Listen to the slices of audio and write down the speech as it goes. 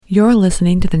You're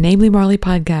listening to the Namely Marley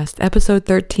Podcast, Episode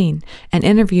 13, an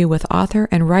interview with author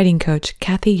and writing coach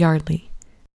Kathy Yardley.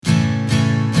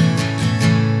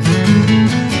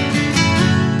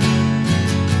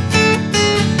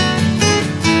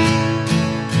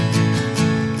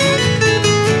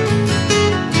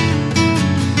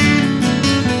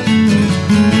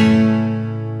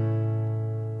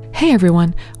 Hey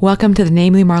everyone, welcome to the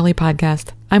Namely Marley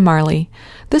Podcast. I'm Marley.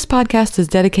 This podcast is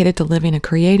dedicated to living a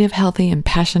creative, healthy, and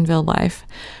passion-filled life.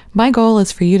 My goal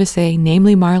is for you to say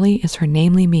Namely Marley is for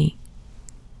Namely Me.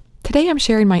 Today I'm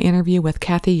sharing my interview with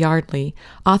Kathy Yardley,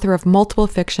 author of multiple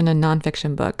fiction and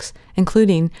nonfiction books,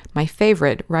 including my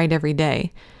favorite, Write Every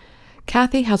Day.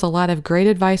 Kathy has a lot of great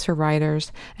advice for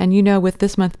writers, and with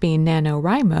this month being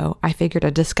NaNoWriMo, I figured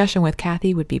a discussion with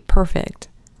Kathy would be perfect.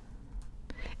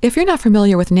 If you're not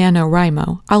familiar with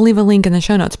NaNoWriMo, I'll leave a link in the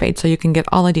show notes page so you can get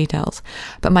all the details.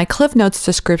 But my Cliff Notes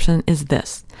description is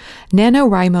this.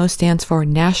 NaNoWriMo stands for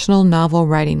National Novel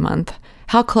Writing Month.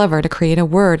 How clever to create a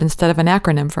word instead of an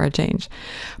acronym for a change.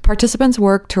 Participants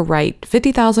work to write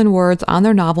 50,000 words on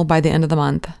their novel by the end of the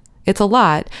month. It's a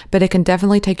lot, but it can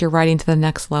definitely take your writing to the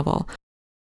next level.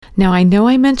 Now, I know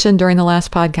I mentioned during the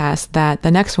last podcast that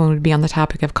the next one would be on the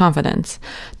topic of confidence.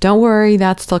 Don't worry,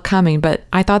 that's still coming, but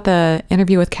I thought the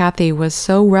interview with Kathy was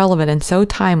so relevant and so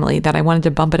timely that I wanted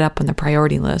to bump it up on the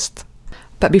priority list.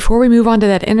 But before we move on to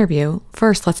that interview,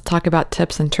 first let's talk about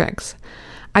tips and tricks.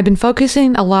 I've been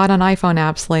focusing a lot on iPhone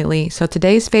apps lately, so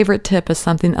today's favorite tip is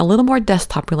something a little more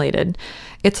desktop related.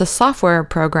 It's a software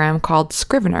program called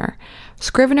Scrivener.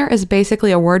 Scrivener is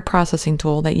basically a word processing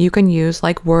tool that you can use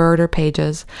like Word or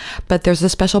Pages, but there's a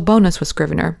special bonus with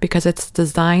Scrivener because it's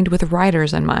designed with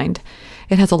writers in mind.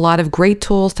 It has a lot of great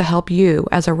tools to help you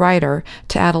as a writer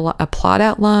to add a plot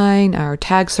outline or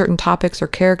tag certain topics or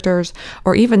characters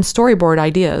or even storyboard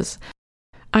ideas.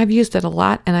 I've used it a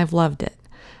lot and I've loved it.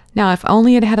 Now, if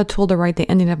only it had a tool to write the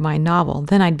ending of my novel,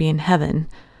 then I'd be in heaven.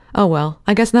 Oh well,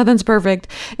 I guess nothing's perfect.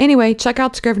 Anyway, check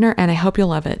out Scrivener and I hope you'll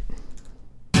love it.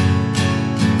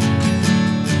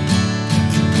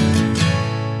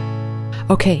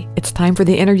 Okay, it's time for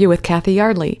the interview with Kathy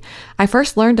Yardley. I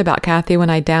first learned about Kathy when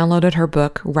I downloaded her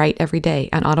book, Write Every Day,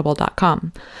 on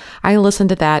audible.com. I listened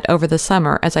to that over the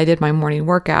summer as I did my morning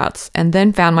workouts, and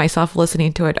then found myself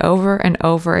listening to it over and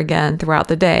over again throughout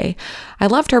the day. I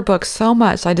loved her book so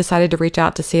much, I decided to reach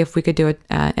out to see if we could do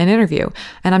an interview,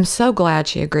 and I'm so glad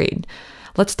she agreed.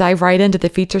 Let's dive right into the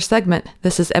feature segment.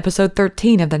 This is episode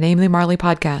 13 of the Namely Marley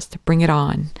Podcast. Bring it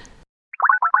on.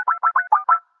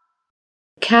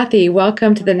 Kathy,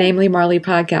 welcome to the Namely Marley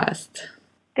Podcast.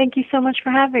 Thank you so much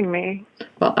for having me.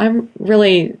 Well, I'm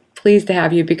really pleased to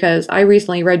have you because I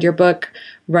recently read your book,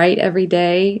 Write Every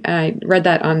Day. I read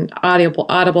that on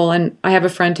Audible, and I have a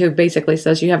friend who basically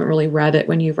says you haven't really read it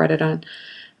when you've read it on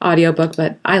audiobook,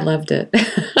 but I loved it.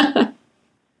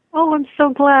 Oh, I'm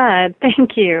so glad.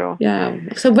 Thank you. Yeah.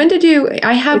 So when did you,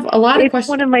 I have a lot of questions. It's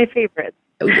one of my favorites.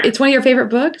 It's one of your favorite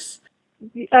books?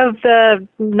 Of the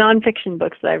nonfiction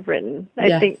books that I've written.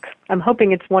 I'm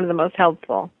hoping it's one of the most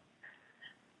helpful.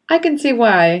 I can see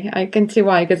why,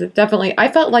 because it definitely,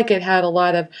 I felt like it had a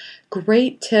lot of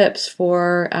great tips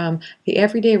for the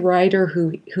everyday writer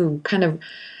who kind of,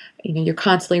 you're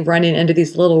constantly running into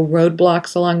these little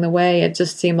roadblocks along the way. It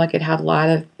just seemed like it had a lot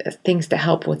of things to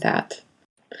help with that.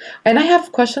 And I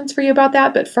have questions for you about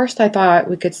that, but first I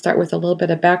thought we could start with a little bit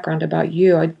of background about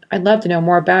you. I'd love to know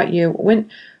more about you.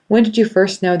 When did you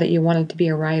first know that you wanted to be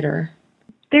a writer?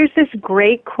 There's this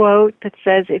great quote that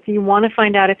says, if you want to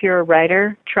find out if you're a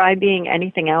writer, try being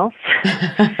anything else.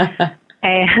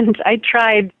 And I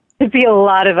tried to be a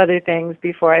lot of other things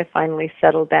before I finally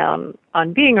settled down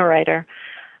on being a writer,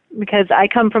 because I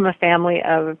come from a family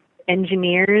of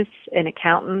engineers and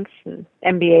accountants and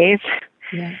MBAs.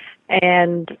 Yeah.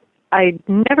 And I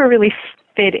never really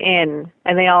fit in.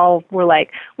 And they all were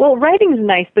like, well, writing's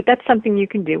nice, but that's something you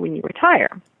can do when you retire.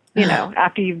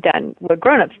 After you've done what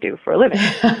grown-ups do for a living.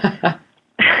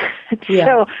 Yeah.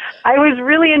 So I was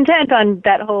really intent on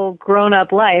that whole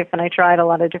grown-up life, and I tried a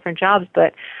lot of different jobs,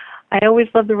 but I always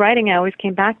loved the writing. I always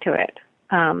came back to it.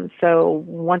 So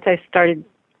once I started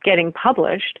getting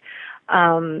published,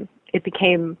 it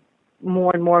became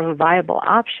more and more of a viable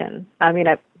option. I mean,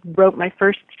 I wrote my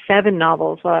first 7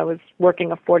 novels while I was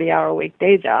working a 40-hour-a-week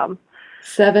day job.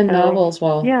 7 novels?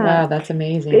 Well, yeah. Wow, that's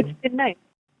amazing. It's been nice.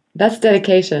 That's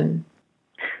dedication.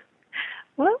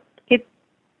 Well,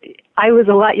 I was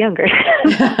a lot younger.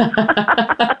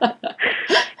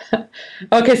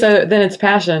 Okay, so then it's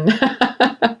passion.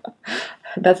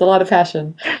 That's a lot of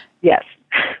passion. Yes.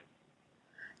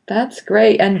 That's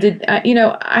great. And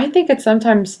I think it's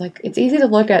sometimes like it's easy to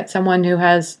look at someone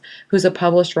who's a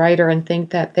published writer and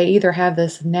think that they either have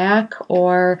this knack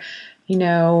or,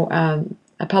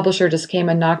 a publisher just came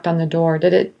and knocked on the door.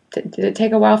 Did it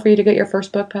take a while for you to get your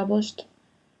first book published?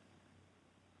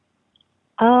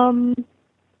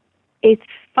 It's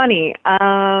funny.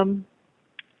 I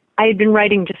had been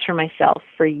writing just for myself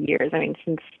for years. I mean,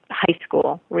 since high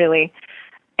school, really.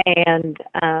 And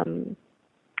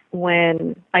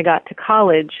when I got to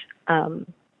college,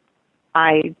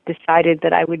 I decided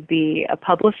that I would be a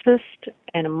publicist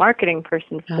and a marketing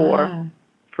person for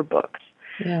books.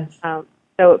 Yes.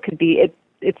 So it could be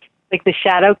it's like the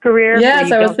shadow career.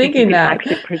 Yes, I was thinking that.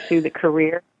 Actually pursue the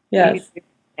career. Yes.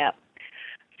 Yeah.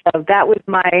 So that was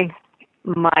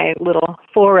my little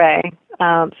foray.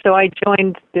 So I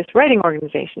joined this writing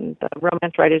organization, the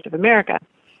Romance Writers of America,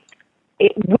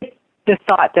 with the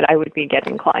thought that I would be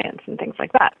getting clients and things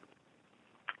like that.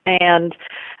 And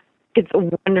it's a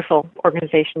wonderful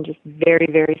organization, just very,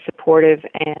 very supportive,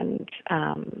 and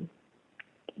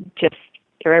just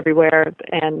they're everywhere,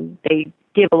 and they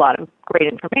give a lot of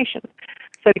great information.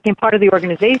 So I became part of the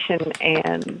organization,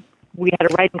 and we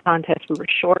had a writing contest. We were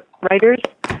short writers,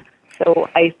 so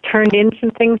I turned in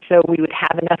some things so we would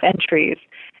have enough entries,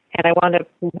 and I wound up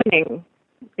winning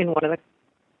in one of the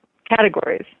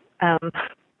categories,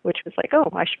 which was like, oh,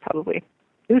 I should probably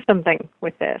do something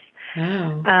with this.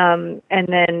 Wow. And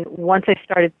then once I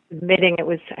started submitting,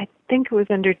 I think it was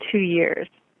under 2 years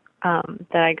that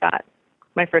I got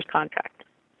my first contract.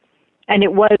 And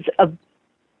it was a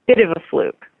bit of a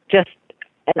fluke. Just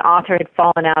an author had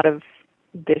fallen out of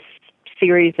this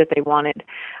series that they wanted,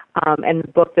 and the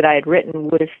book that I had written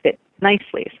would have fit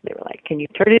nicely. So they were like, can you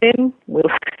turn it in? We'd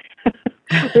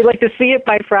like to see it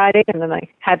by Friday. And then I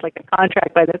had like a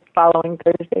contract by the following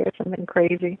Thursday or something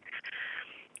crazy.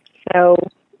 So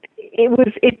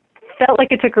it felt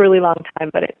like it took a really long time,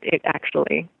 but it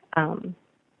actually,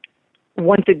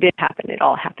 once it did happen, it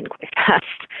all happened quite fast.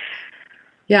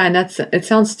 Yeah, and it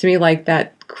sounds to me like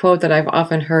that quote that I've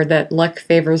often heard, that luck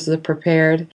favors the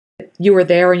prepared. You were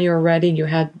there and you were ready. You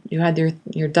had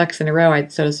your ducks in a row,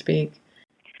 so to speak.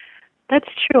 That's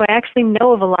true. I actually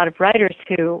know of a lot of writers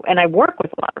and I work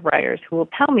with a lot of writers who will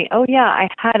tell me, oh yeah, I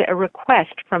had a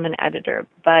request from an editor,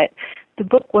 but the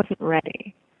book wasn't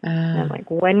ready. And I'm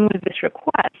like, when was this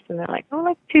request? And they're like, oh,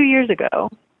 like 2 years ago.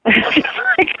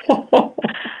 Like,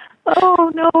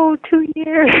 oh no, 2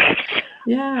 years.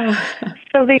 Yeah.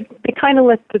 So they kind of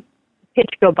let the pitch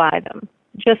go by them,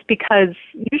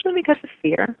 usually because of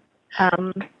fear,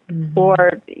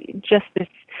 or just this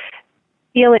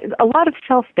feeling, a lot of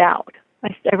self-doubt.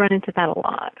 I run into that a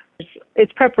lot.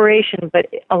 It's preparation, but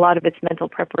a lot of it's mental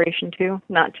preparation too,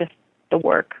 not just the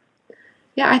work.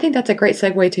 Yeah, I think that's a great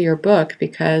segue to your book,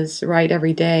 because Write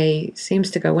Every Day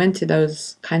seems to go into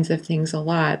those kinds of things a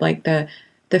lot, like the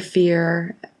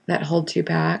fear that holds you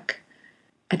back.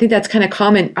 I think that's kind of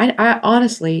common. I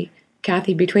honestly,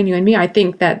 Kathy, between you and me, I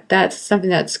think that that's something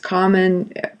that's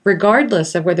common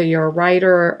regardless of whether you're a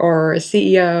writer or a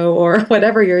CEO or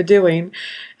whatever you're doing.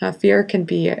 Fear can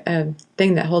be a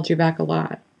thing that holds you back a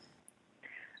lot.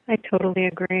 I totally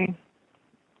agree.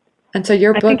 And so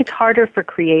your book... I think it's harder for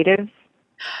creatives.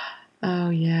 Oh,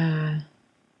 yeah.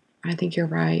 I think you're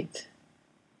right.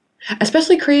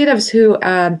 Especially creatives who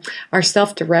are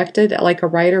self-directed, like a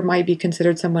writer might be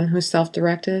considered someone who's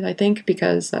self-directed, I think,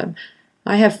 because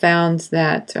I have found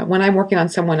that when I'm working on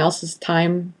someone else's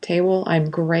timetable,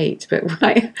 I'm great. But when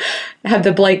I have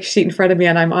the blank sheet in front of me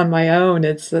and I'm on my own,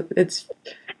 it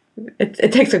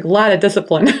takes a lot of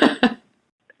discipline.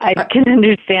 I can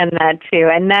understand that too,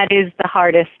 and that is the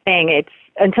hardest thing. It's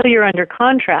until you're under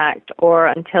contract or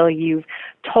until you've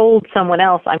told someone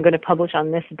else, I'm going to publish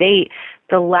on this date,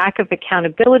 the lack of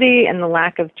accountability and the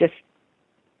lack of just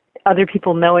other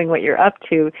people knowing what you're up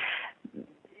to,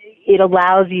 it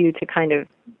allows you to kind of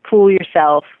fool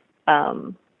yourself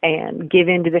and give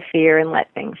in to the fear and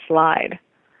let things slide.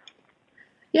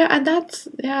 Yeah, and that's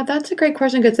a great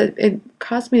question, because it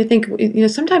caused me to think,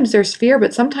 sometimes there's fear,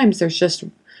 but sometimes there's just,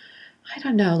 I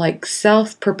don't know, like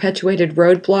self-perpetuated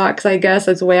roadblocks, I guess,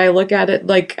 is the way I look at it.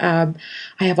 Like, I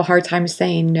have a hard time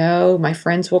saying no. My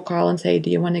friends will call and say, do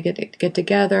you want to get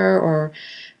together? Or,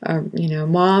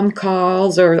 mom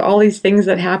calls, or all these things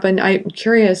that happen. I'm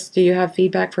curious, do you have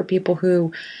feedback for people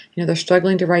who, they're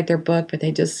struggling to write their book, but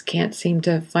they just can't seem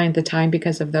to find the time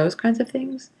because of those kinds of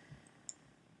things?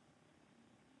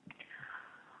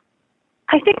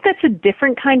 I think that's a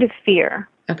different kind of fear.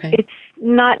 Okay. It's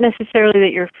not necessarily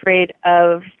that you're afraid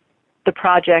of the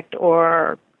project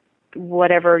or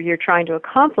whatever you're trying to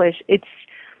accomplish.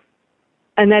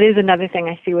 And that is another thing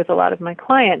I see with a lot of my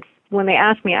clients. when they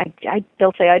ask me,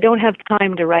 they'll say, I don't have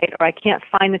time to write, or I can't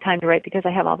find the time to write because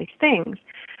I have all these things.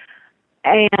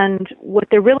 And what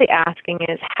they're really asking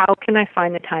is, how can I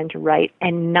find the time to write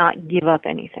and not give up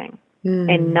anything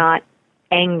and not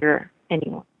anger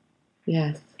anyone?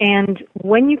 Yes. And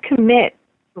when you commit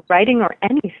to writing or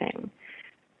anything,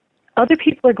 other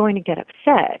people are going to get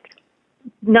upset,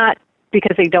 not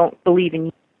because they don't believe in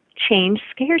you. Change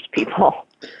scares people.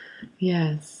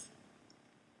 Yes.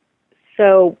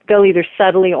 So they'll either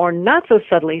subtly or not so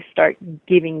subtly start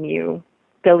giving you,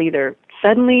 they'll either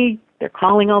suddenly, they're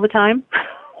calling all the time.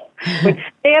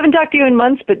 They haven't talked to you in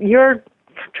months, but you're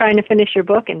trying to finish your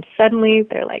book, and suddenly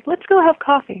they're like, let's go have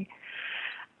coffee.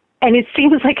 And it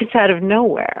seems like it's out of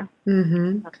nowhere.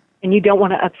 Mm-hmm. And you don't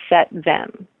want to upset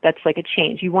them. That's like a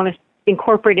change. You want to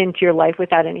incorporate into your life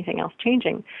without anything else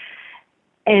changing.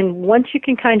 And once you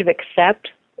can kind of accept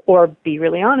or be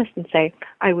really honest and say,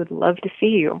 I would love to see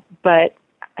you, but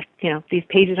these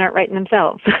pages aren't writing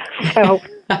themselves. So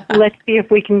let's see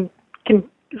if we can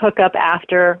hook up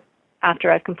after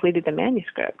I've completed the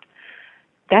manuscript.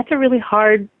 That's a really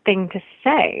hard thing to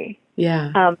say.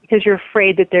 Yeah. Because you're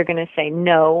afraid that they're going to say,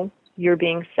 no, you're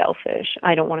being selfish.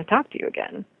 I don't want to talk to you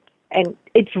again. And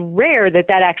it's rare that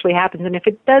actually happens. And if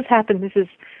it does happen,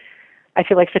 I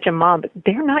feel like such a mom, but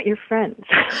they're not your friends.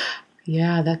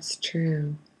 Yeah, that's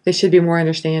true. They should be more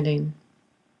understanding.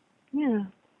 Yeah.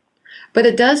 But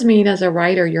it does mean as a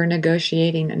writer, you're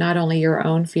negotiating not only your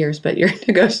own fears, but you're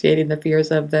negotiating the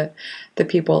fears of the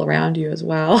people around you as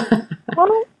well.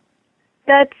 Well,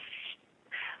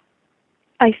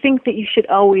 I think that you should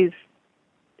always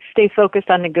stay focused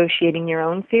on negotiating your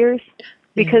own fears,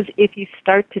 because if you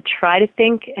start to try to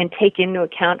think and take into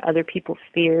account other people's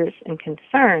fears and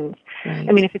concerns, Right.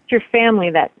 I mean, if it's your family,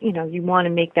 that, you want to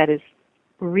make that as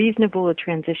reasonable a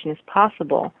transition as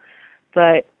possible.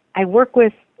 But I work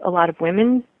with a lot of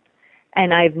women,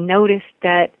 and I've noticed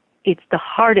that it's the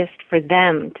hardest for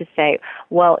them to say,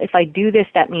 well, if I do this,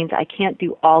 that means I can't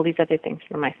do all these other things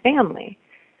for my family.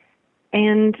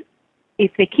 And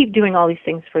if they keep doing all these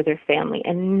things for their family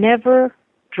and never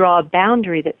draw a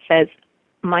boundary that says,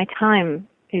 my time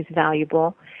is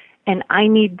valuable and I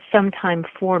need some time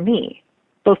for me,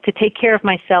 both to take care of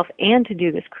myself and to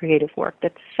do this creative work,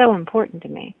 that's so important to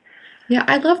me. Yeah,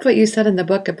 I loved what you said in the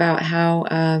book about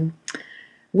how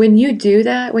when you do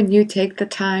that, when you take the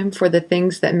time for the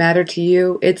things that matter to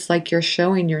you, it's like you're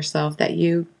showing yourself that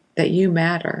you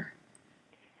matter.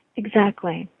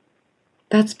 Exactly.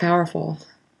 That's powerful.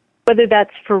 Whether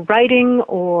that's for writing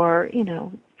or,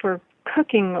 for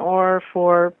cooking or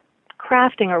for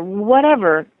crafting or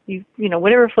whatever,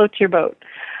 whatever floats your boat.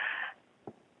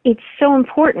 It's so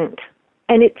important,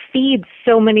 and it feeds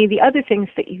so many of the other things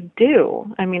that you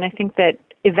do. I mean, I think that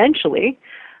eventually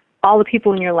all the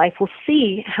people in your life will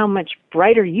see how much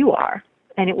brighter you are,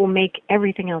 and it will make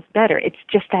everything else better. It's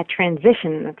just that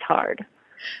transition that's hard.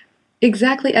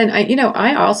 Exactly. And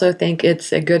I also think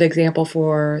it's a good example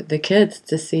for the kids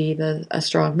to see a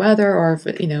strong mother or,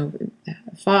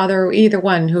 father, either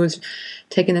one who's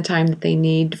taking the time that they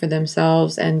need for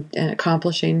themselves and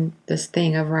accomplishing this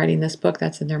thing of writing this book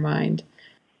that's in their mind.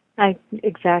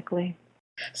 Exactly.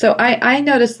 So I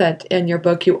noticed that in your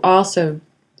book, you also,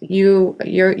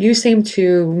 you seem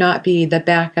to not be the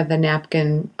back of the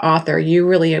napkin author. You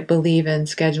really believe in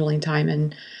scheduling time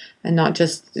and not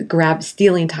just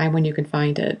stealing time when you can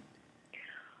find it.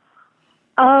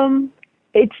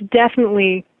 It's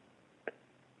definitely,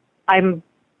 how do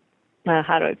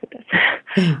I put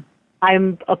this?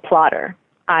 I'm a plotter.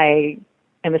 I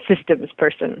am a systems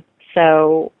person.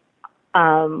 So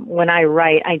when I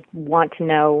write, I want to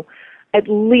know at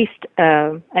least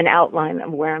an outline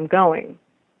of where I'm going.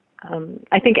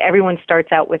 I think everyone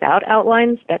starts out without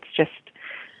outlines. That's just,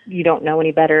 you don't know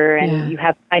any better, and you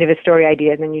have kind of a story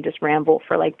idea, and then you just ramble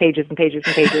for like pages and pages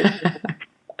and pages.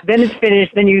 Then it's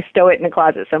finished, then you stow it in a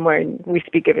closet somewhere, and we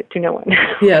speak of it to no one.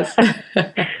 Yes.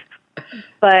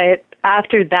 But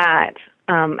after that,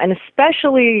 and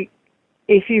especially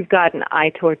if you've got an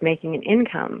eye toward making an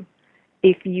income,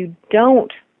 if you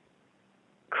don't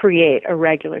create a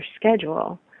regular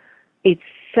schedule, it's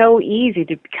so easy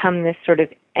to become this sort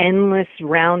of endless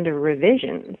round of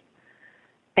revisions.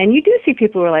 And you do see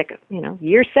people who are like,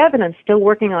 year 7, I'm still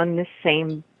working on this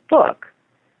same book.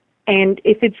 And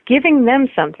if it's giving them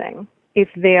something, if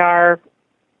they are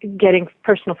getting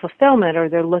personal fulfillment, or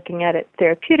they're looking at it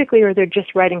therapeutically, or they're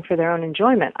just writing for their own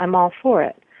enjoyment, I'm all for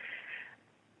it.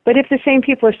 But if the same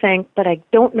people are saying, but I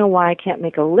don't know why I can't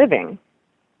make a living,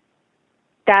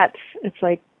 it's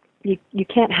like you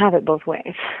can't have it both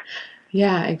ways.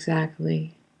 Yeah,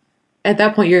 exactly. at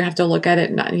that point you have to look at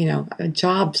it, not, a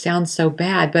job sounds so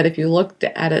bad, but if you looked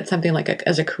at it something like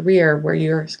as a career where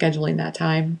you're scheduling that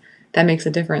time, that makes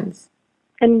a difference.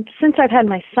 And since I've had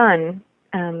my son,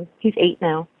 he's 8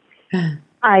 now,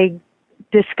 I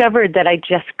discovered that I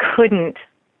just couldn't.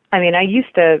 I mean, I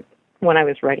used to, when I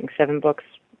was writing 7 books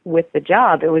with the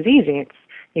job, it was easy. It's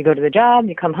you go to the job,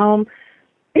 you come home,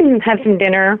 have some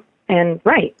dinner, and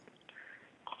write.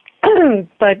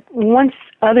 But once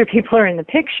other people are in the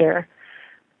picture,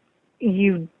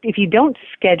 if you don't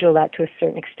schedule that to a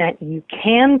certain extent, you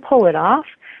can pull it off,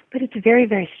 but it's very,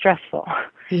 very stressful.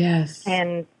 Yes.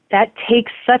 And that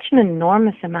takes such an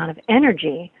enormous amount of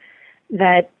energy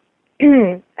that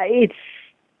it's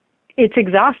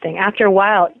exhausting. After a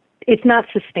while, it's not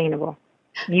sustainable.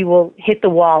 You will hit the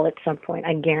wall at some point,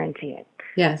 I guarantee it.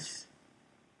 Yes.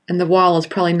 And the wall is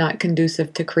probably not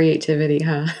conducive to creativity,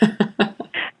 huh?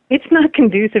 It's not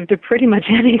conducive to pretty much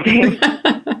anything.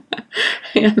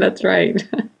 Yeah, that's right.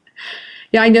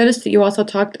 Yeah, I noticed that you also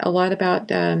talked a lot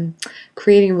about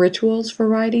creating rituals for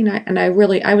writing. I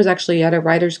was actually at a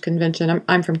writers' convention.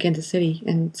 I'm from Kansas City,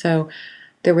 and so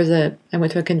I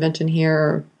went to a convention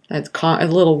here. It's a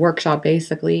little workshop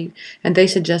basically, and they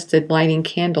suggested lighting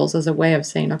candles as a way of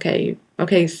saying, okay,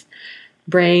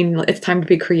 brain, it's time to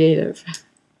be creative.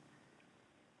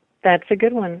 That's a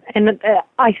good one. And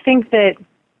I think that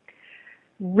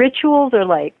rituals are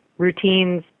like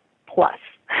routines plus.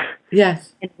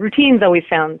 Yes. And routines always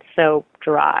sound so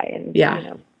dry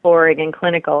and boring and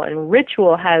clinical, and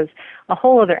ritual has a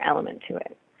whole other element to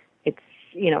it. It's,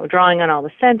 drawing on all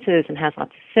the senses and has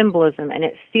lots of symbolism, and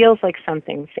it feels like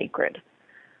something sacred.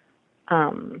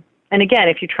 And again,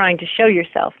 if you're trying to show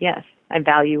yourself, yes, I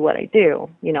value what I do,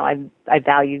 I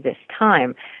value this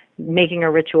time, making a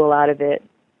ritual out of it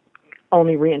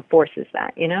only reinforces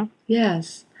that,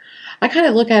 Yes. I kind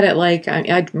of look at it like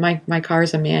my car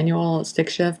is a manual stick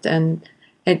shift, and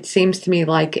it seems to me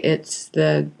like it's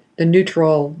the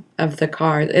neutral of the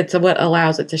car. It's what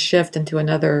allows it to shift into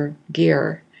another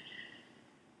gear.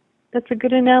 That's a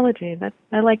good analogy.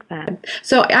 I like that.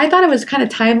 So I thought it was kind of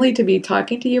timely to be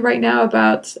talking to you right now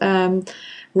about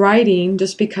writing,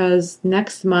 just because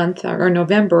next month or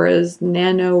November is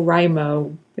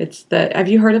NaNoWriMo. Have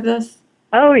you heard of this?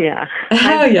 Oh, yeah.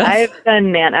 Yes. I've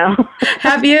done Nano.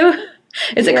 Have you?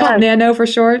 Is it called Nano for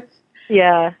short?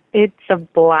 Yeah, it's a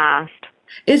blast.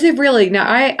 Is it really? Now,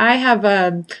 I have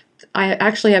I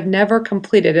actually have never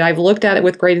completed it. I've looked at it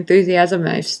with great enthusiasm, and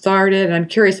I've started, and I'm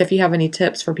curious if you have any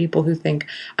tips for people who think,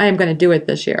 I am going to do it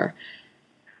this year.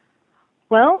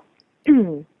 Well,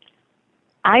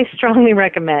 I strongly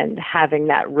recommend having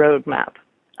that roadmap.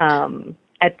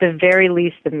 At the very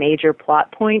least, the major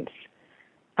plot points.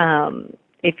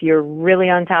 If you're really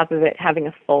on top of it, having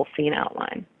a full scene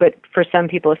outline. But for some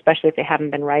people, especially if they haven't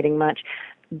been writing much,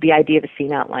 the idea of a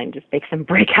scene outline just makes them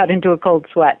break out into a cold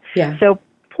sweat. Yeah. So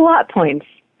plot points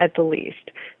at the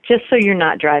least, just so you're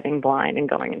not driving blind and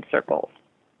going in circles.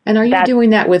 And are you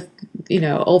doing that with,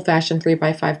 old-fashioned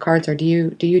 3x5 cards, or do you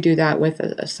do that with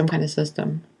some kind of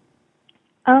system?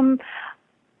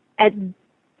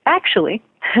 Actually,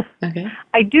 okay.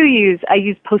 I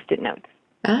use Post-it notes,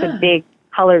 the big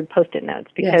colored Post-it notes,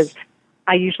 because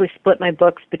I usually split my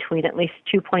books between at least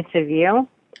 2 points of view.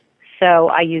 So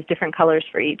I use different colors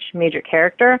for each major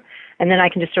character, and then I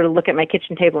can just sort of look at my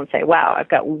kitchen table and say, wow, I've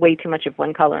got way too much of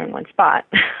one color in one spot.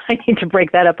 I need to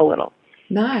break that up a little.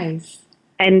 Nice.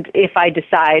 And if I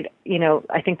decide,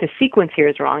 I think the sequence here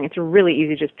is wrong, it's really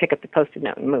easy to just pick up the Post-it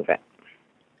note and move it.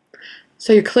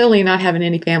 So you're clearly not having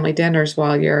any family dinners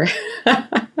while you're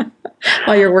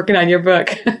working on your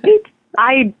book.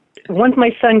 Once my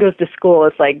son goes to school,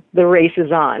 it's like the race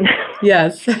is on.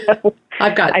 Yes. So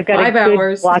I've got 5 a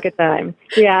hours. Good block of time.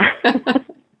 Yeah.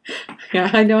 Yeah,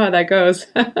 I know how that goes.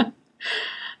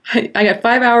 I got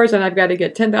 5 hours and I've got to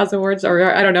get 10,000 words,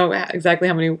 or I don't know exactly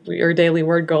how many your daily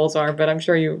word goals are, but I'm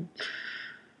sure you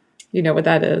know what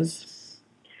that is.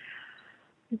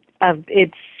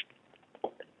 It's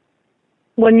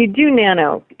when you do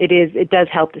Nano, it does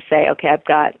help to say, okay, I've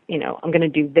got, I'm going to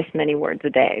do this many words a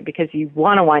day, because you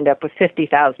want to wind up with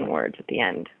 50,000 words at the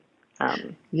end.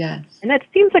 Yes. And that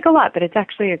seems like a lot, but it's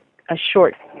actually a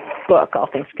short book, all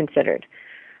things considered.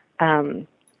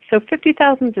 So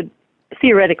 50,000 is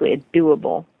theoretically a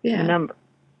doable number.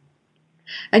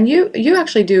 And you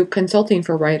actually do consulting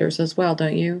for writers as well,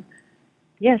 don't you?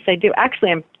 Yes, I do.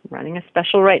 Actually, I'm running a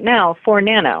special right now for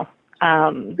Nano.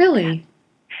 Really?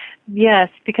 Yes,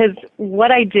 because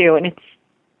what I do, and it's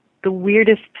the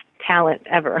weirdest talent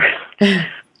ever,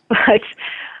 but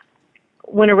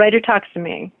when a writer talks to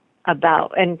me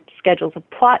about and schedules a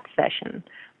plot session,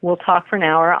 we'll talk for an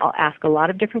hour. I'll ask a lot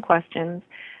of different questions,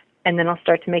 and then I'll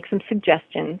start to make some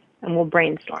suggestions, and we'll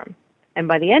brainstorm. And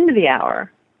by the end of the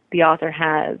hour, the author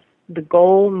has the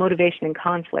goal, motivation, and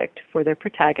conflict for their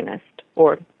protagonist,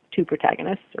 or two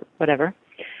protagonists, or whatever,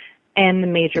 and the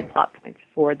major plot points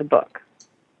for the book.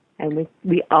 And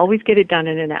we always get it done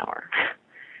in an hour.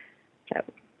 So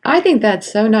I think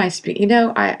that's so nice. You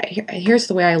know, here's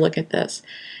the way I look at this.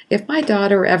 If my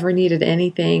daughter ever needed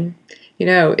anything, you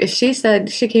know, if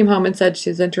she came home and said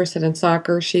she's interested in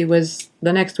soccer, the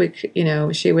next week, you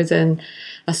know, she was in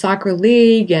a soccer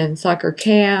league and soccer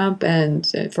camp,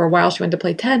 and for a while she went to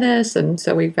play tennis, and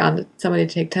so we found somebody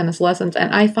to take tennis lessons.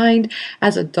 And I find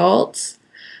as adults,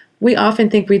 we often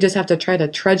think we just have to try to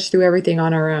trudge through everything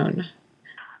on our own.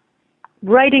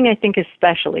 Writing, I think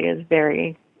especially, is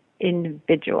very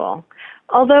individual.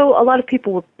 Although a lot of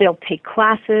people, they'll take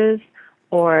classes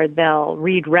or they'll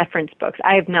read reference books.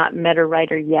 I have not met a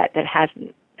writer yet that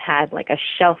hasn't had like a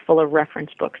shelf full of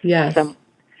reference books. Yes.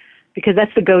 Because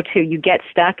that's the go-to. You get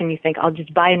stuck and you think, I'll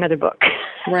just buy another book.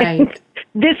 Right.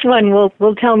 This one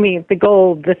will tell me the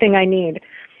goal, the thing I need.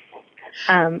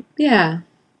 Yeah.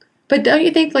 But don't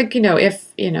you think, like, you know,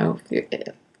 if, you know,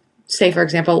 say, for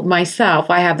example, myself,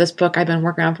 I have this book I've been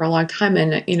working on for a long time,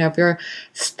 and, you know, if you're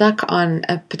stuck on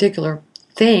a particular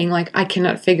thing, like I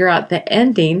cannot figure out the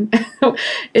ending,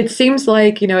 it seems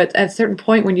like, you know, at a certain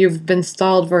point when you've been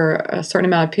stalled for a certain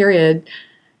amount of period,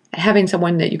 having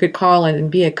someone that you could call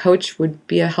and be a coach would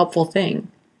be a helpful thing.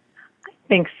 I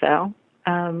think so.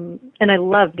 And I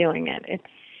love doing it. It's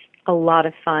a lot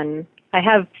of fun. I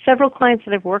have several clients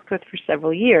that I've worked with for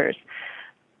several years.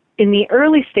 In the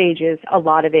early stages, a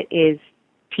lot of it is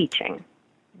teaching,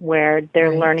 where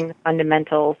they're learning the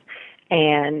fundamentals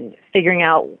and figuring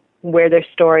out where their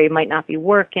story might not be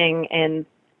working and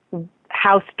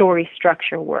how story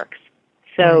structure works,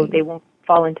 so they won't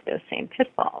fall into those same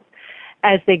pitfalls.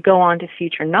 As they go on to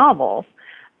future novels,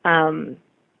 I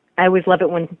always love it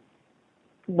when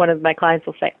one of my clients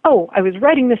will say, oh, I was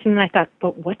writing this and then I thought,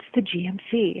 but what's the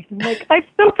GMC? I'm like, I'm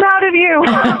so proud of you.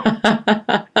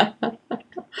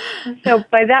 So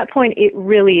by that point, it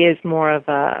really is more of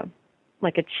a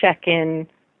check-in,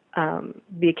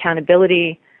 the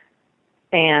accountability,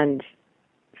 and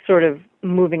sort of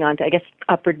moving on to, I guess,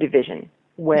 upper division,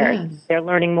 where they're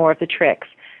learning more of the tricks.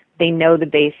 They know the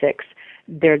basics.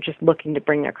 They're just looking to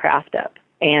bring their craft up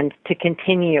and to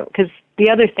continue. Because the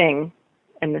other thing,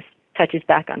 and this touches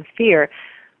back on fear,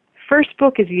 first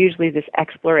book is usually this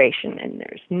exploration, and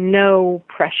there's no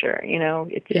pressure, you know,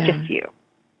 it's just you.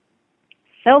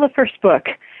 Sell the first book,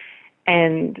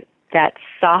 and that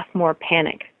sophomore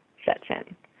panic sets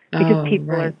in. Because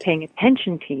people are paying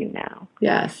attention to you now.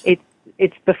 Yes.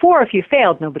 It's before, if you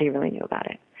failed, nobody really knew about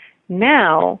it.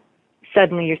 Now,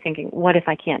 suddenly you're thinking, what if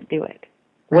I can't do it?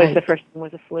 What if the first one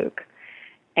was a fluke?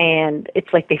 And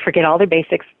it's like they forget all their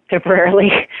basics temporarily,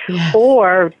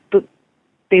 or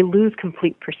they lose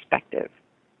complete perspective.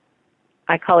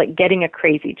 I call it getting a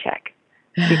crazy check.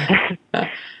 Because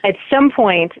at some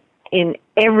point in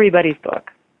everybody's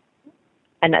book,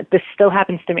 and this still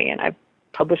happens to me, and I've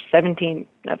published 17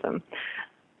 of them,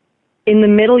 in the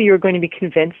middle you're going to be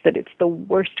convinced that it's the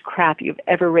worst crap you've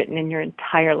ever written in your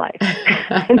entire life.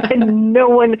 And no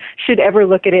one should ever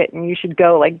look at it, and you should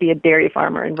go like be a dairy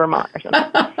farmer in Vermont or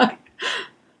something.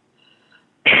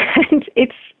 And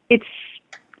it's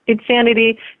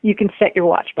insanity you can set your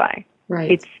watch by.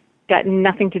 Right. It's got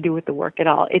nothing to do with the work at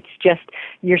all. It's just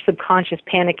your subconscious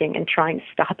panicking and trying to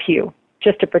stop you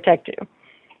just to protect you.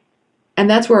 And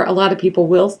that's where a lot of people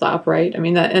will stop, right? I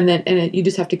mean, you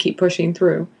just have to keep pushing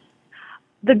through.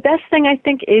 The best thing, I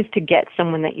think, is to get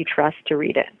someone that you trust to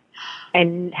read it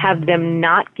and have them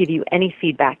not give you any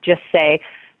feedback. Just say,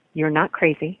 you're not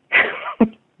crazy.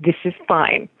 This is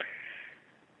fine.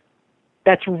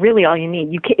 That's really all you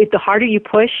need. The harder you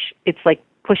push, it's like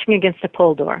pushing against a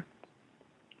pull door.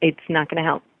 It's not going to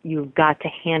help. You've got to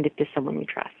hand it to someone you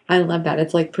trust. I love that.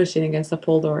 It's like pushing against a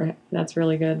pull door. That's a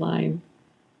really good line.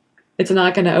 It's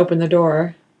not going to open the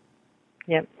door.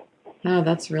 Yep. Oh,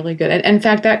 that's really good. And in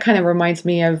fact, that kind of reminds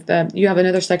me of you have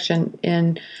another section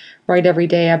in Write Every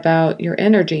Day about your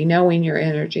energy, knowing your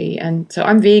energy. And so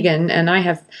I'm vegan, and I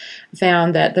have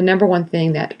found that the number one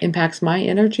thing that impacts my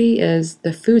energy is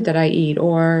the food that I eat.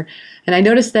 And I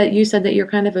noticed that you said that you're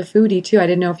kind of a foodie too. I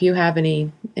didn't know if you have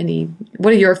any.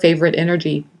 What are your favorite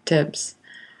energy tips?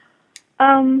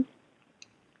 At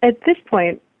this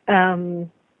point,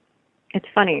 it's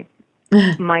funny.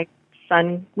 My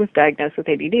son was diagnosed with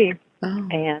ADD,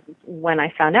 and when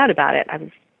I found out about it, I was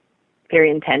very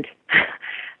intent.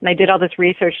 And I did all this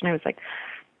research, and I was like,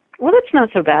 well, that's not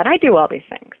so bad. I do all these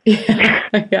things.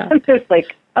 Yeah. I'm just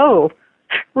like, oh,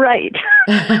 right.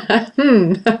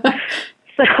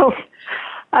 So So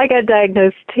I got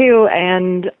diagnosed too,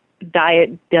 and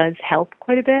diet does help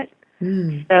quite a bit.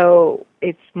 So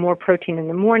it's more protein in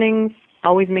the mornings,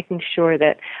 always making sure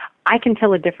that I can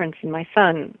tell a difference in my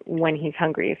son when he's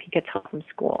hungry, if he gets home from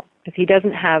school. If he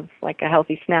doesn't have like a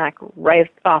healthy snack right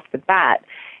off the bat,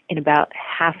 in about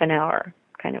half an hour,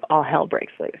 kind of all hell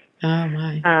breaks loose. Oh,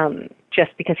 my.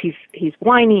 Just because he's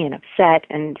whiny and upset,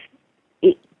 and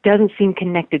it doesn't seem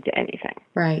connected to anything.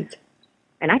 Right.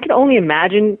 And I can only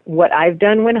imagine what I've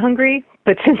done when hungry,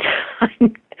 but since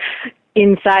I'm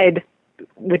inside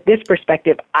with this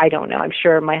perspective, I don't know. I'm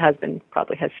sure my husband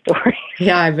probably has stories.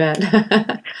 Yeah, I bet.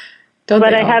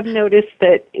 But I have noticed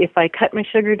that if I cut my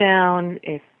sugar down,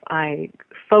 if I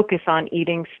focus on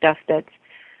eating stuff that's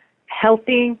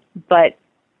healthy but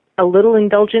a little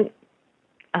indulgent,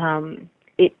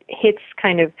 it hits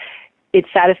it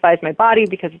satisfies my body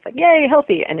because it's like, yay,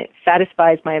 healthy, and it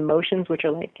satisfies my emotions, which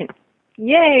are like,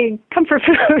 yay, comfort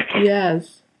food.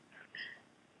 Yes.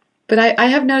 But I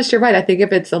have noticed you're right. I think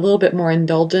if it's a little bit more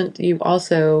indulgent, you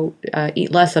also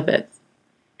eat less of it.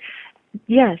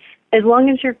 Yes, as long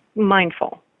as you're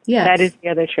mindful. Yes. That is the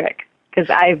other trick. Because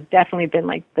I've definitely been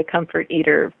like the comfort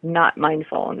eater, not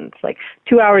mindful. And it's like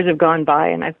 2 hours have gone by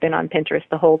and I've been on Pinterest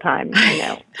the whole time,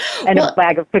 and a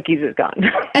bag of cookies is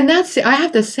gone. And I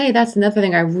have to say, that's another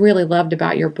thing I really loved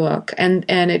about your book. And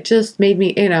it just made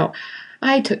me,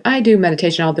 I do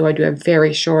meditation, although I do it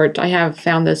very short. I have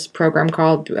found this program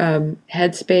called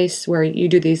Headspace, where you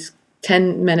do these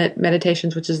 10-minute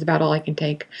meditations, which is about all I can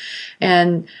take.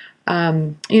 And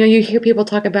you hear people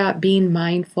talk about being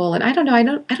mindful, and I don't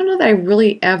know that I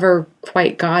really ever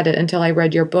quite got it until I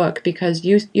read your book, because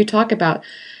you talk about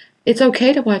it's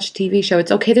okay to watch TV show.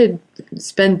 It's okay to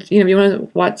spend, you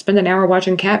want to spend an hour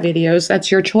watching cat videos.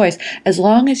 That's your choice, as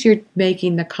long as you're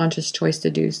making the conscious choice to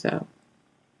do so.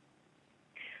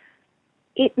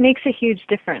 It makes a huge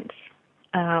difference.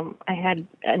 I had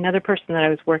another person that I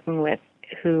was working with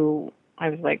who I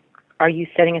was like, are you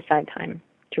setting aside time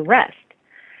to rest?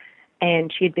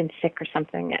 And she had been sick or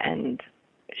something, and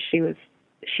she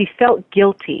felt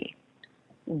guilty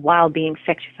while being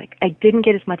sick. She's like, I didn't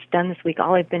get as much done this week.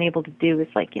 All I've been able to do is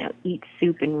eat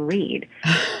soup and read.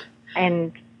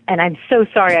 and I'm so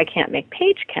sorry I can't make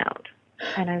page count.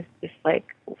 And I was just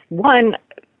like, one,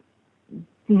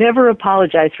 never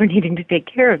apologize for needing to take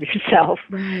care of yourself.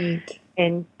 Right.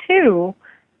 And two,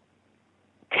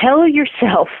 tell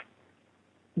yourself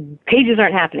pages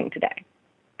aren't happening today.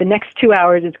 The next 2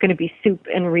 hours, it's going to be soup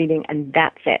and reading, and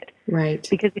that's it. Right.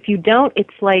 Because if you don't,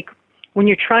 it's like when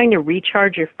you're trying to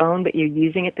recharge your phone, but you're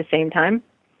using it at the same time,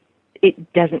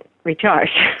 it doesn't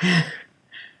recharge.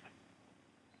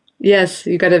 Yes,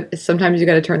 sometimes you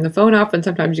got to turn the phone off, and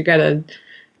sometimes you got to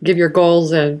give your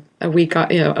goals a week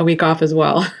off as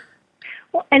well.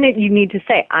 Well, and you need to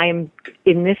say, I'm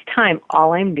in this time,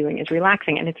 all I'm doing is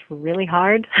relaxing, and it's really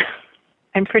hard.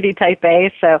 I'm pretty type A,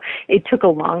 so it took a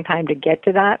long time to get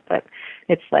to that, but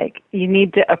it's like you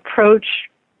need to approach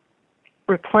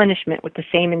replenishment with the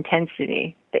same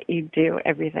intensity that you do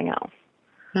everything else.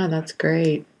 Oh, that's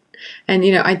great. And,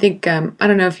 I think, I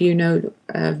don't know if you know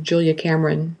Julia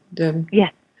Cameron.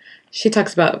 Yeah. She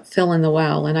talks about filling the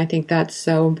well, and I think that's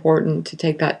so important to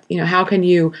take that, how can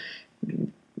you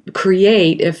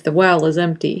create if the well is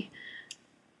empty?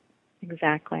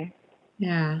 Exactly.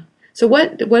 Yeah. So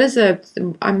what is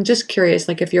I'm just curious,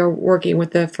 like if you're working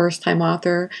with a first-time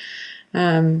author,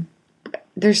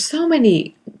 there's so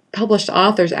many published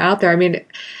authors out there. I mean,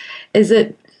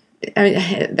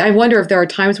 I wonder if there are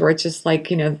times where it's just like,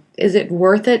 is it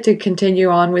worth it to continue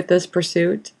on with this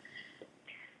pursuit?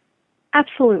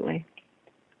 Absolutely.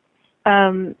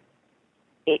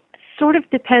 It sort of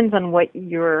depends on what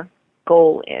your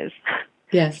goal is.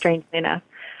 Yes. Strangely enough.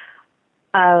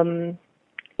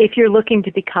 If you're looking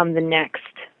to become the next,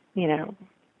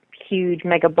 huge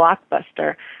mega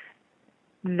blockbuster,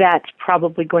 that's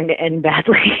probably going to end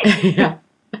badly. Yeah.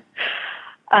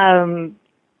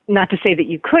 Not to say that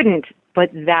you couldn't,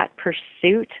 but that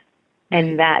pursuit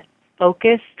and that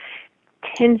focus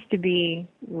tends to be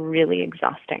really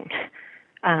exhausting.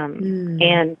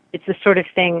 And it's the sort of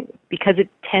thing, because it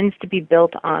tends to be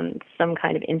built on some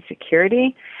kind of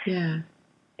insecurity. Yeah.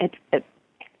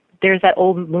 There's that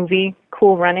old movie,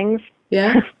 Cool Runnings.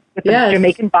 Yeah. With the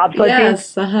Jamaican bobsled team.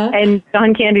 Yes. Uh-huh. And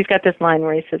John Candy's got this line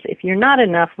where he says, if you're not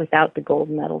enough without the gold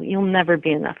medal, you'll never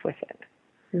be enough with it.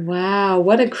 Wow,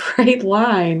 what a great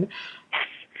line.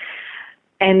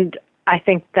 And I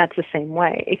think that's the same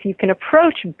way. If you can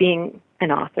approach being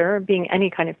an author, or being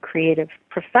any kind of creative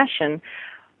profession,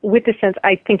 with the sense,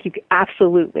 I think you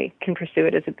absolutely can pursue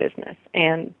it as a business.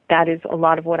 And that is a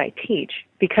lot of what I teach,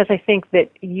 because I think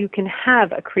that you can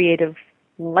have a creative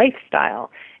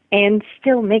lifestyle and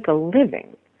still make a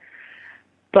living.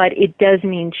 But it does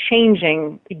mean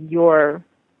changing your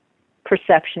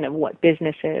perception of what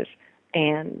business is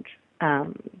and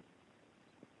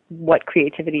what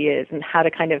creativity is, and how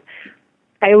to kind of,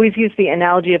 I always use the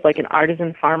analogy of like an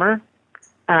artisan farmer.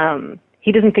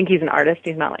 He doesn't think he's an artist.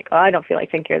 He's not like, oh, I don't feel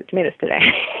like taking tomatoes today.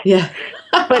 Yeah.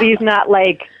 But he's not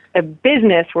like a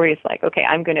business where he's like, okay,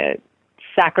 I'm going to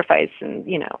sacrifice and,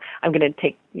 I'm going to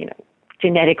take,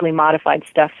 genetically modified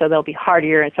stuff so they'll be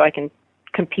hardier and so I can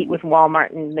compete with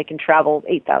Walmart and they can travel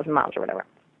 8,000 miles or whatever.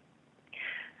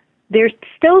 They're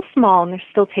still small and they're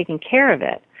still taking care of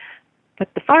it,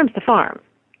 but the farm's the farm.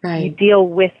 Right. You deal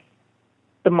with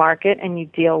the market and you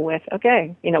deal with,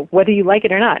 okay, whether you like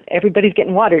it or not, everybody's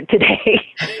getting watered today.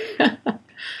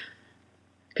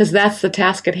 Because that's the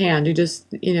task at hand. You just,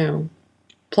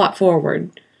 plot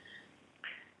forward.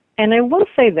 And I will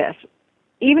say this,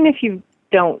 even if you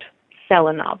don't sell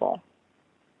a novel,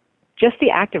 just the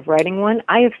act of writing one,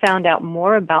 I have found out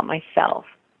more about myself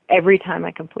every time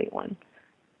I complete one.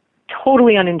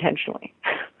 Totally unintentionally.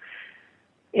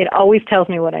 It always tells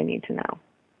me what I need to know.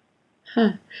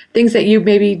 Huh. Things that you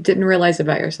maybe didn't realize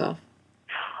about yourself.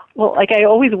 Well, like I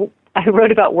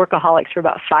wrote about workaholics for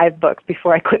about 5 books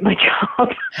before I quit my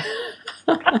job.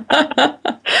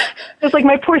 It's like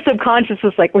my poor subconscious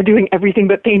was like, we're doing everything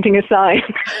but painting a sign.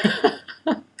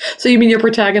 So you mean your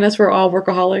protagonists were all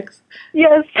workaholics?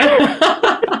 Yes.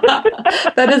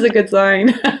 That is a good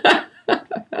sign.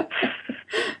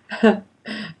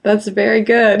 That's very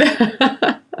good.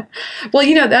 Well,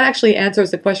 that actually answers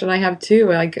the question I have too.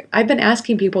 Like, I've been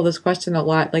asking people this question a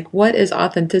lot. Like, what is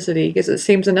authenticity? Because it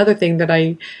seems another thing that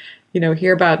I,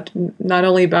 hear about, not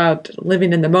only about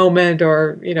living in the moment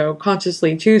or,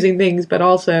 consciously choosing things, but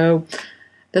also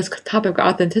this topic of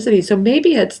authenticity. So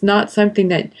maybe it's not something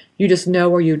that you just know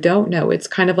or you don't know. It's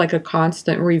kind of like a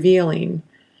constant revealing.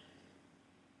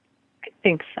 I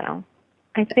think so.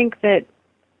 I think that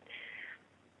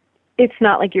it's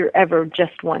not like you're ever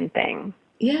just one thing.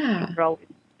 Yeah. You're always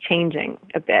changing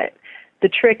a bit. The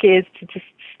trick is to just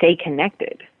stay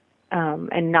connected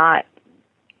and not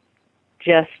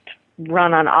just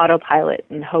run on autopilot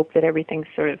and hope that everything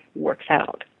sort of works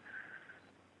out.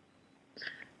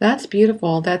 That's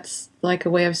beautiful. That's like a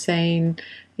way of saying,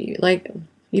 like,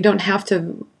 you don't have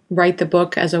to write the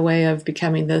book as a way of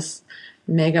becoming this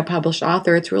mega published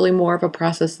author. It's really more of a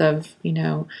process of,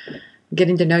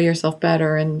 getting to know yourself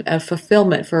better and a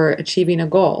fulfillment for achieving a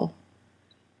goal.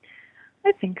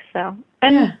 I think so.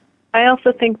 And I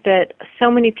also think that so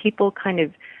many people kind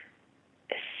of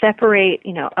separate,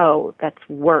 oh, that's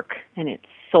work and it's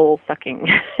soul-sucking,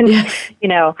 Yes.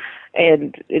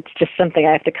 And it's just something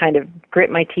I have to kind of grit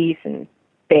my teeth and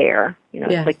bear,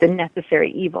 It's like the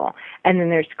necessary evil. And then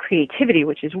there's creativity,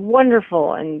 which is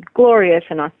wonderful and glorious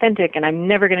and authentic, and I'm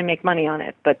never going to make money on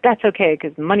it, but that's okay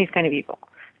because money's kind of evil.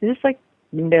 It's just like,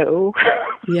 no.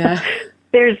 Yeah.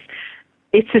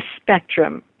 It's a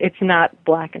spectrum. It's not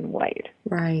black and white.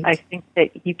 Right. I think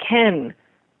that you can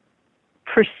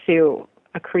pursue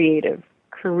a creative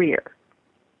career.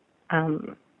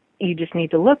 You just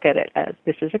need to look at it as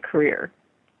this is a career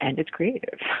and it's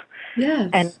creative. Yes.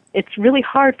 And it's really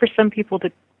hard for some people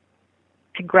to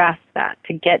grasp that,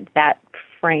 to get that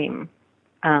frame,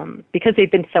 because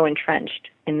they've been so entrenched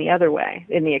in the other way,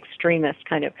 in the extremist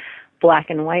kind of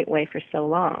black and white way for so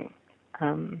long.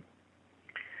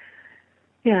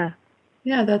 Yeah.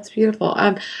 Yeah, that's beautiful.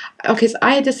 Okay, so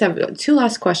I just have 2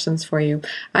 last questions for you.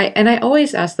 I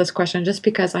always ask this question just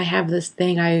because I have this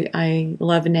thing. I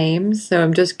love names, so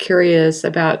I'm just curious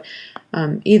about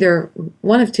either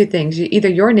one of 2 things. Either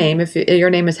your name, if your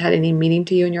name has had any meaning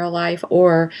to you in your life,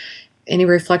 or any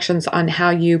reflections on how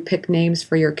you pick names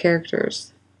for your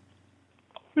characters.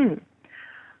 I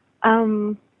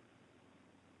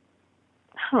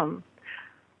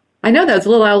know that was a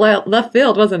little out left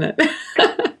field, wasn't it?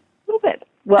 A little bit.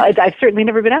 Well, I've certainly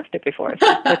never been asked it before,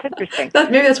 so that's interesting.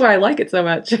 Maybe that's why I like it so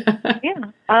much.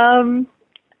 Yeah.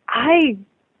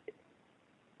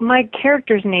 My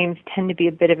characters' names tend to be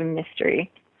a bit of a mystery,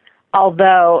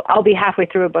 although I'll be halfway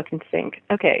through a book and think,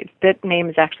 okay, that name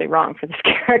is actually wrong for this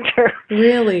character.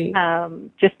 Really?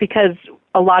 Just because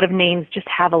a lot of names just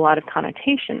have a lot of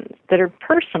connotations that are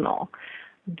personal,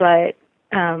 but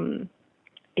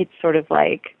it's sort of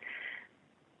like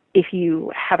if you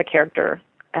have a character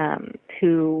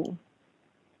who,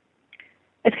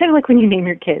 it's kind of like when you name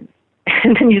your kids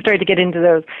and then you start to get into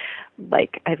those,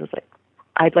 like, I was like,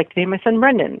 I'd like to name my son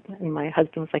Brendan. And my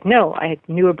husband was like, no, I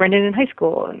knew a Brendan in high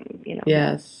school and,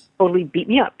 yes, totally beat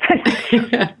me up.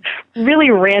 Really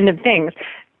random things,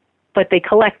 but they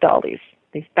collect all these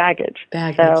baggage.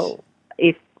 So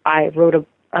if I wrote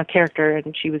a character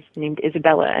and she was named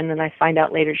Isabella, and then I find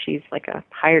out later she's like a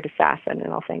hired assassin,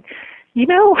 and I'll think,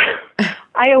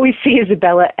 I always see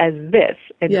Isabella as this,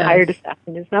 and Yes. hired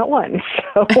assassin is not one,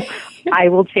 so I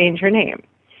will change her name.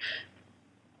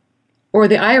 Or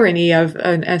the irony of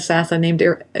an assassin named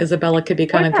Isabella could be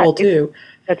kind of cool too.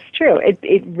 That's true.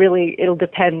 It'll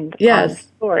depend on the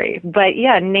story. But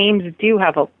yeah, names do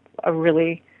have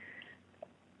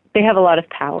they have a lot of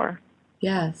power.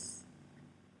 Yes.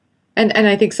 And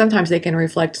I think sometimes they can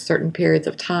reflect certain periods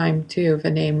of time too, if a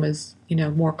name was,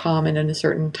 more common in a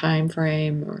certain time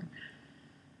frame or.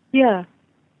 Yeah.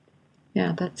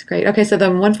 Yeah, that's great. Okay, so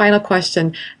then one final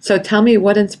question. So tell me,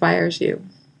 what inspires you?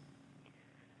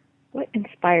 What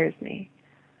inspires me?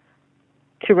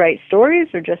 To write stories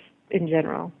or just in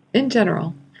general? In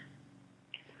general.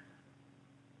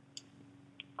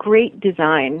 Great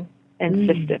design and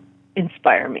system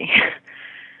inspire me,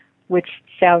 which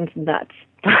sounds nuts.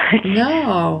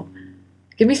 No.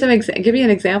 Give me an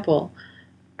example.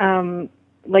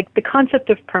 Like the concept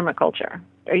of permaculture.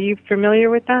 Are you familiar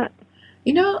with that?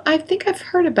 I think I've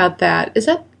heard about that. Is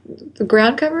that the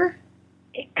ground cover?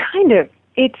 Kind of.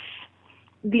 It's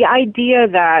the idea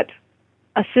that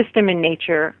a system in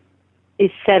nature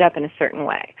is set up in a certain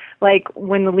way. Like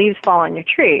when the leaves fall on your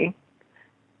tree,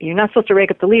 you're not supposed to rake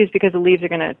up the leaves because the leaves are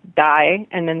going to die,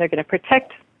 and then they're going to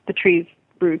protect the tree's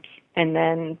roots, and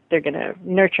then they're going to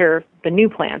nurture the new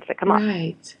plants that come up.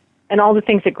 Right. And all the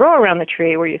things that grow around the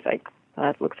tree where you think, oh,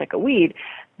 that looks like a weed,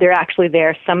 they're actually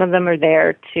there. Some of them are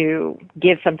there to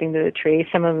give something to the tree.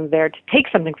 Some of them are there to take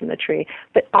something from the tree.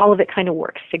 But all of it kind of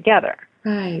works together.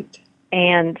 Right.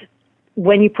 And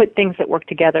when you put things that work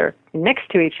together next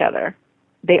to each other,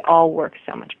 they all work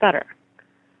so much better.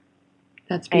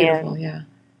 That's beautiful, yeah.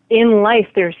 In life,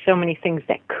 there's so many things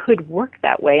that could work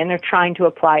that way, and they're trying to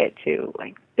apply it to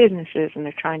like businesses, and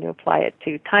they're trying to apply it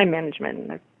to time management, and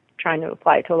they're trying to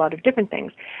apply it to a lot of different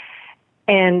things.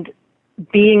 And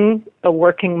being a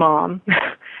working mom,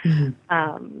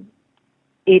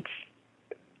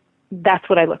 that's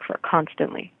what I look for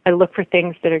constantly. I look for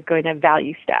things that are going to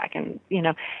value stack. And,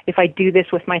 if I do this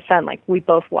with my son, like we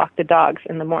both walk the dogs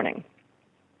in the morning.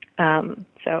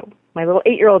 So my little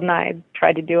 8-year-old and I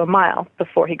try to do a mile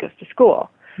before he goes to school.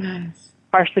 Nice.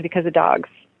 Partially because the dogs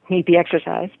need the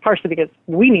exercise, partially because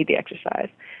we need the exercise.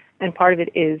 And part of it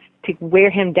is to wear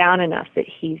him down enough that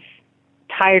he's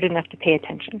tired enough to pay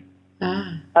attention.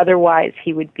 Otherwise,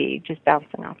 he would be just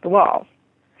bouncing off the walls.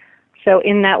 So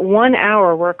in that 1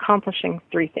 hour, we're accomplishing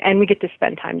 3 things, and we get to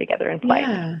spend time together and play.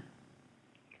 Yeah.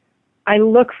 I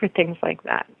look for things like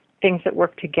that, things that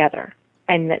work together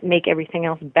and that make everything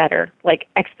else better, like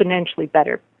exponentially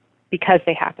better, because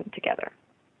they happen together.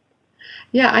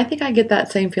 Yeah, I think I get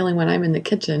that same feeling when I'm in the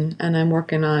kitchen and I'm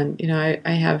working on,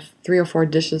 I have 3 or 4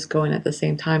 dishes going at the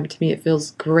same time. To me, it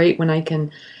feels great when I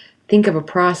can think of a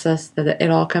process that it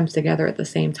all comes together at the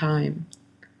same time.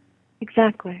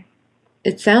 Exactly.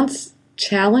 It sounds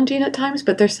challenging at times,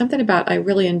 but there's something about I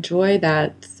really enjoy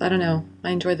that. I don't know.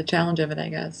 I enjoy the challenge of it, I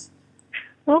guess.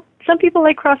 Well, some people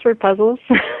like crossword puzzles.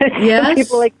 Yes. Some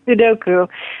people like Sudoku,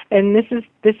 and this is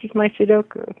my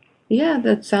Sudoku. Yeah,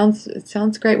 it sounds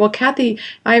great. Well, Kathy,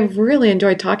 I've really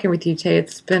enjoyed talking with you today.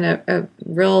 It's been a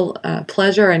real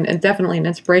pleasure and definitely an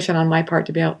inspiration on my part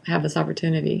to be able to have this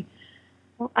opportunity.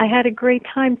 Well, I had a great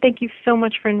time. Thank you so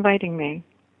much for inviting me.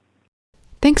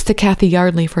 Thanks to Kathy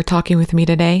Yardley for talking with me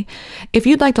today. If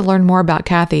you'd like to learn more about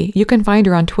Kathy, you can find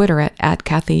her on Twitter at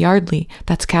Kathy Yardley,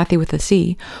 that's Kathy with a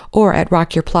C, or at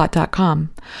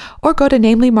rockyourplot.com. Or go to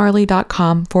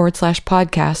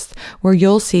namelymarley.com/podcast, where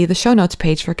you'll see the show notes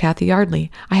page for Kathy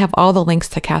Yardley. I have all the links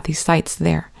to Kathy's sites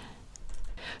there.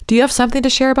 Do you have something to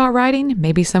share about writing?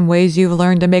 Maybe some ways you've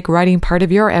learned to make writing part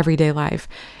of your everyday life.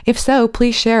 If so,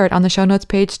 please share it on the show notes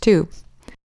page too.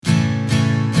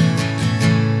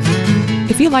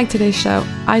 If you like today's show,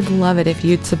 I'd love it if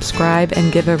you'd subscribe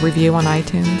and give a review on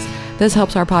iTunes. This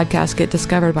helps our podcast get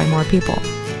discovered by more people.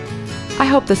 I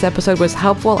hope this episode was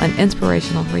helpful and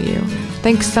inspirational for you.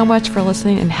 Thanks so much for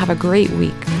listening and have a great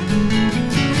week.